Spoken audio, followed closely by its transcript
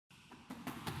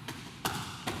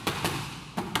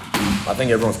I think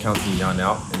everyone's counting Jan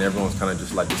out, and everyone's kind of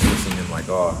just like dismissing him, like,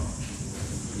 oh,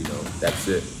 you know, that's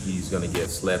it. He's gonna get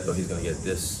slept, or he's gonna get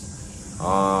this.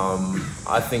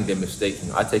 I think they're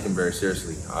mistaken. I take him very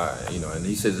seriously. You know, and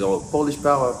he says, "Oh, Polish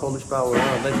power,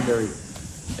 legendary."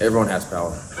 Everyone has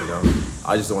power, you know.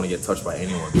 I just don't want to get touched by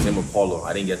anyone. Same with Paulo.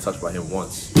 I didn't get touched by him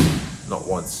once, not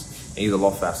once. And he's a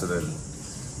lot faster than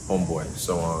homeboy.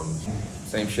 So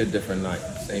same shit, different night.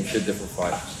 Same shit, different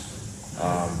fight.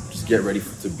 Just get ready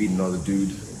to beat another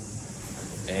dude,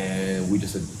 and we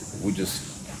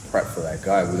just prep for that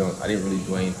guy. I didn't really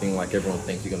do anything like everyone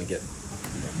thinks you're gonna get.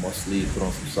 Muscly, put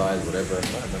on some size, whatever.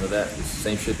 None of that. It's the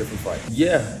same shit, different fight.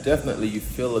 Yeah, definitely. You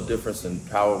feel a difference in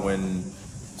power when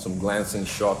some glancing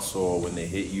shots or when they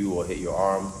hit you or hit your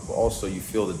arm. But also, you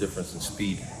feel the difference in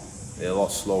speed. They're a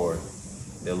lot slower.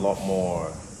 They're a lot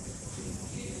more.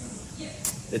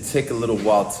 It take a little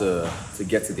while to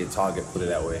get to their target. Put it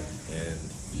that way. And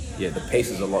yeah, the pace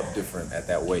is a lot different at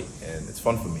that weight, and it's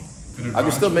fun for me. I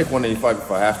can still make 185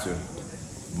 if I have to.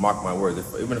 Mark my words,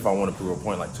 even if I want to prove a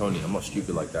point like Tony, I'm not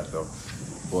stupid like that though.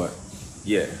 But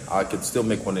yeah, I could still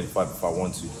make 185 if I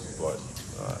want to, but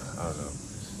I don't know.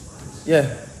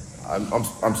 Yeah,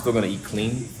 I'm still gonna eat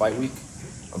clean fight week.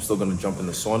 I'm still gonna jump in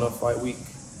the sauna fight week.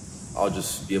 I'll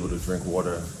just be able to drink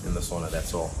water in the sauna,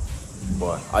 that's all.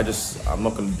 But I'm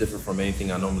not gonna differ from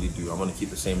anything I normally do. I'm gonna keep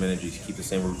the same energy, keep the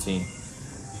same routine,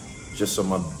 just so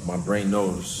my brain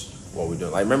knows what we're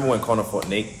doing. Like, remember when Conor fought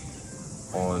Nate?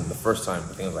 On the first time,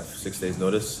 I think it was like 6 days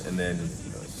notice, and then,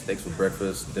 you know, steaks for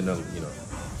breakfast, dinner, you know,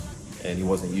 and he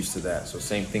wasn't used to that. So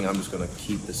same thing, I'm just gonna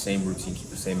keep the same routine, keep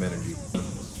the same energy.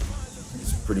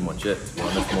 It's pretty much it. To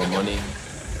make more money,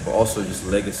 but also just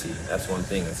legacy. That's one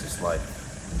thing. It's just like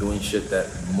doing shit that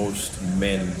most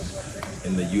men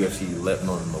in the UFC, let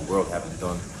alone in the world, haven't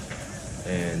done,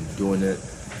 and doing it,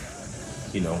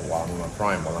 you know, while I'm in my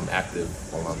prime, while I'm active,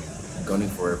 while I'm gunning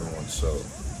for everyone. So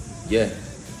yeah.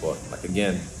 But like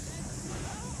again,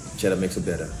 cheddar makes it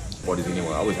better. Bodies anyway.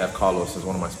 I always have Carlos as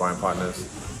one of my sparring partners.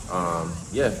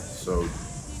 Yeah, so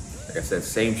like I said,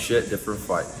 same shit, different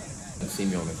fight. You haven't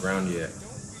seen me on the ground yet.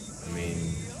 I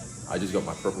mean, I just got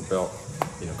my purple belt,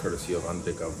 you know, courtesy of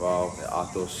Andre Carval at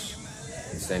Atos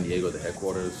in San Diego, the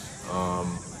headquarters.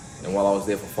 And while I was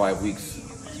there for 5 weeks,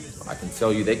 I can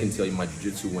tell you, they can tell you, my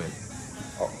jiu-jitsu went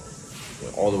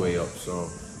all the way up.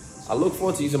 So I look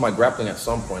forward to using my grappling at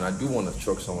some point. I do want to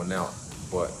choke someone out,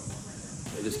 but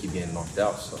they just keep getting knocked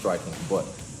out, so striking. But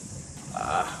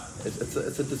it's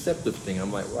a deceptive thing.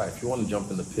 I'm like, right, if you want to jump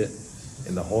in the pit,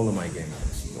 in the hole of my game,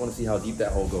 you want to see how deep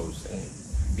that hole goes, and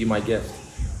be my guest.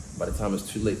 By the time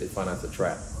it's too late, they find out it's a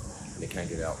trap, and they can't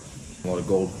get out. A lot of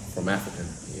gold from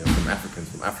Africans,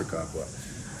 from Africa, but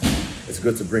it's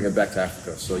good to bring it back to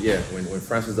Africa. So yeah, when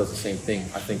Francis does the same thing,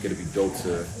 I think it'd be dope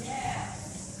to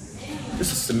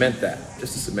just to cement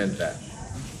that.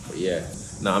 But yeah,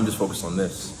 no, I'm just focused on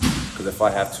this, because if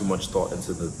I have too much thought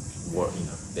into the work, you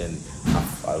know, then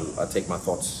I take my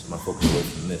focus away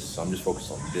from this. So I'm just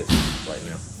focused on this right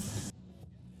now.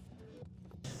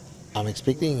 I'm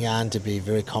expecting Jan to be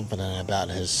very confident about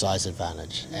his size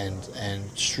advantage,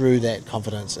 and through that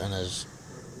confidence in his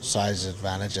size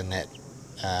advantage, and that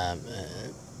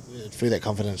through that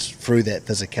confidence, through that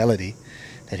physicality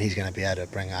that he's going to be able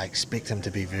to bring, I expect him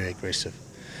to be very aggressive,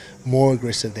 more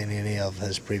aggressive than any of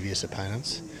his previous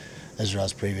opponents,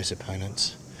 Israel's previous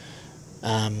opponents.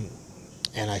 And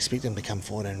I expect him to come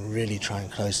forward and really try and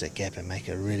close that gap and make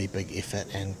a really big effort,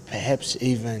 and perhaps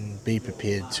even be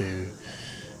prepared to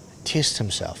test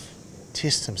himself,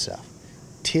 test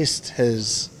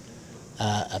his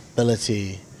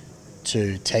ability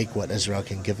to take what Israel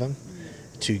can give him,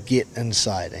 to get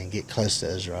inside and get close to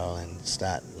Israel and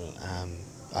start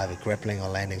either grappling or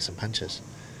landing some punches.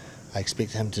 I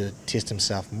expect him to test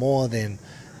himself more than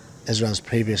Israel's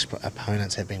previous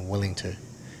opponents have been willing to,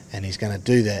 and he's going to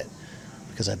do that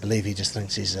because I believe he just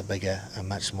thinks he's a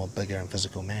much more bigger and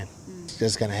physical man.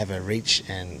 He's going to have a reach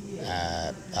and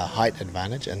a height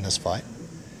advantage in this fight,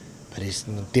 but he's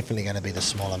definitely going to be the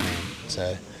smaller man.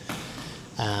 So,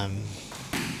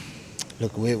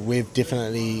 look, we're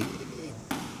definitely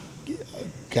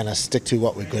going to stick to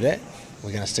what we're good at.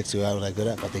 We're going to stick to what we're good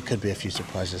at, but there could be a few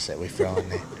surprises that we throw in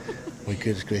there.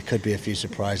 There could be a few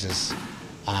surprises.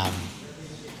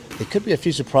 There could be a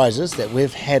few surprises that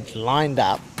we've had lined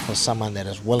up for someone that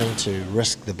is willing to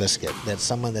risk the biscuit, that's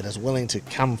someone that is willing to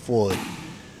come forward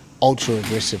ultra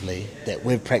aggressively, that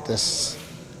we've practiced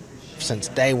since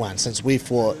day one, since we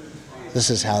fought.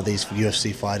 This is how these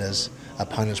UFC fighters,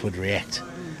 opponents would react.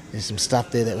 There's some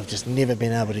stuff there that we've just never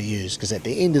been able to use, because at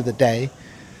the end of the day,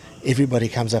 everybody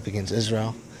comes up against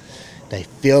Israel. They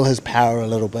feel his power a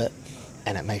little bit.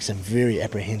 and it makes them very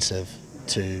apprehensive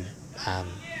to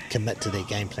commit to their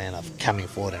game plan of coming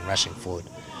forward and rushing forward.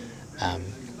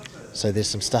 So there's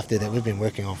some stuff there that we've been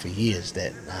working on for years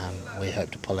that we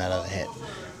hope to pull out of the hat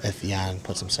if Jan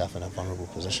puts himself in a vulnerable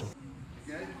position.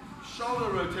 Okay. Shoulder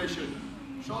rotation,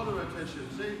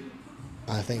 see?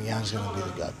 I think Jan's going to be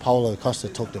the guy. Paulo Costa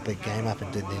took the big game up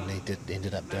and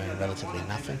ended up doing relatively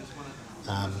nothing.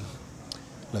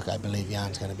 Look, I believe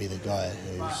Jan's going to be the guy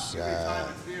who's,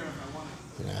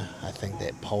 I think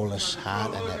that Polish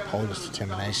heart and that Polish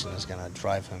determination is going to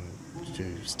drive him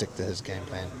to stick to his game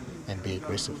plan and be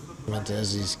aggressive. Into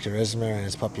his charisma and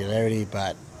his popularity,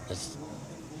 but it's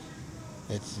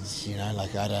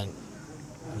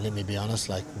let me be honest,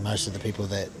 like most of the people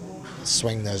that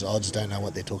swing those odds don't know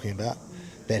what they're talking about.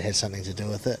 That has something to do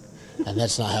with it, and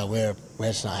that's not how we're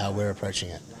approaching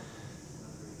it.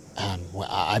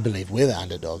 I believe we're the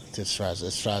underdog as far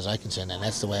as I'm concerned, and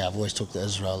that's the way I've always talked to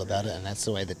Israel about it, and that's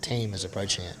the way the team is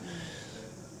approaching it.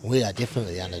 We are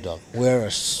definitely the underdog. We're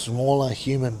a smaller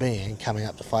human being coming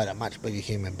up to fight a much bigger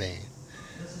human being.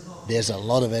 There's a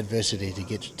lot of adversity to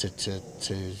get to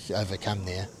overcome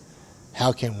there.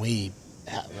 How can we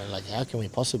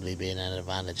possibly be in an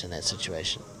advantage in that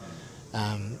situation?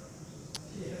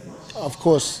 Of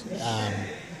course,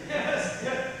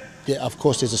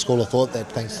 there's a school of thought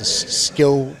that thinks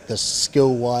the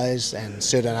skill-wise and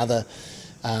certain other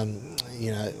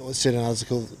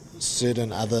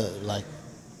like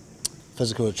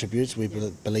physical attributes we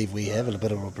believe we have a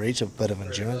bit of a breach, a bit of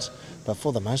endurance, but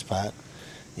for the most part,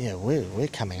 yeah, we're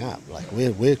coming up. Like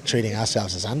we're treating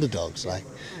ourselves as underdogs. Like,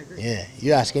 yeah,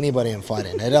 you ask anybody in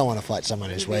fighting, they don't want to fight someone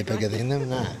who's way bigger than them.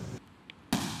 No.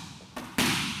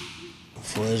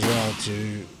 For Israel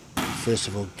to, first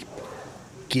of all,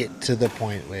 get to the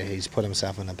point where he's put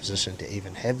himself in a position to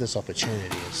even have this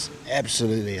opportunity is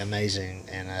absolutely amazing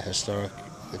and a historic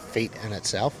feat in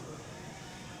itself.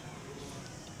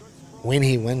 When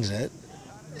he wins it,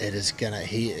 he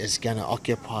is gonna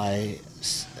occupy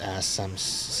some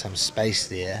space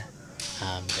there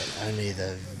that only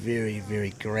the very,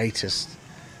 very greatest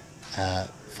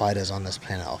fighters on this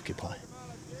planet occupy.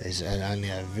 There's only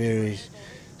a very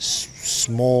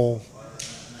small,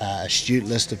 astute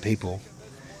list of people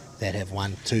that have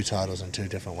won 2 titles in 2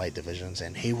 different weight divisions,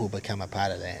 and he will become a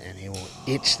part of that, and he will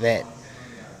etch that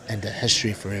into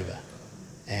history forever.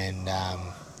 And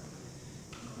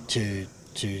to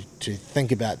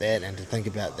think about that, and to think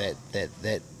about that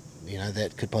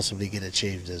could possibly get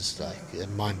achieved is like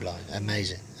mind-blowing,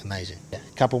 amazing. Yeah,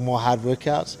 a couple more hard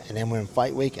workouts, and then we're in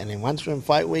fight week, and then once we're in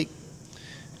fight week,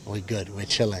 we're good, we're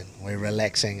chilling, we're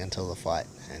relaxing until the fight,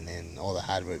 and then all the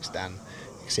hard work's done,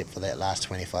 except for that last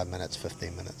 25 minutes,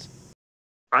 15 minutes.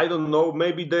 I don't know,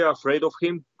 maybe they are afraid of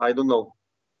him, I don't know.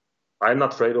 I'm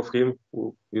not afraid of him,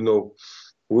 we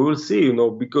will see,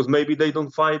 because maybe they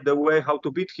don't find the way how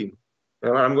to beat him.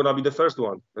 And I'm going to be the first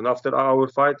one. And after our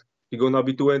fight, he's going to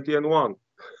be 20-1.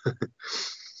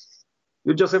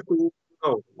 You just have to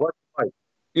watch the fight.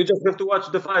 You just have to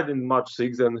watch the fight in match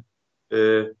 6, and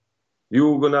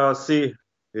you're going to see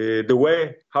the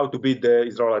way how to beat the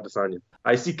Israel Adesanya.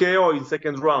 I see KO in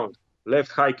second round,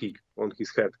 left high kick on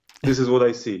his head. This is what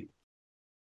I see.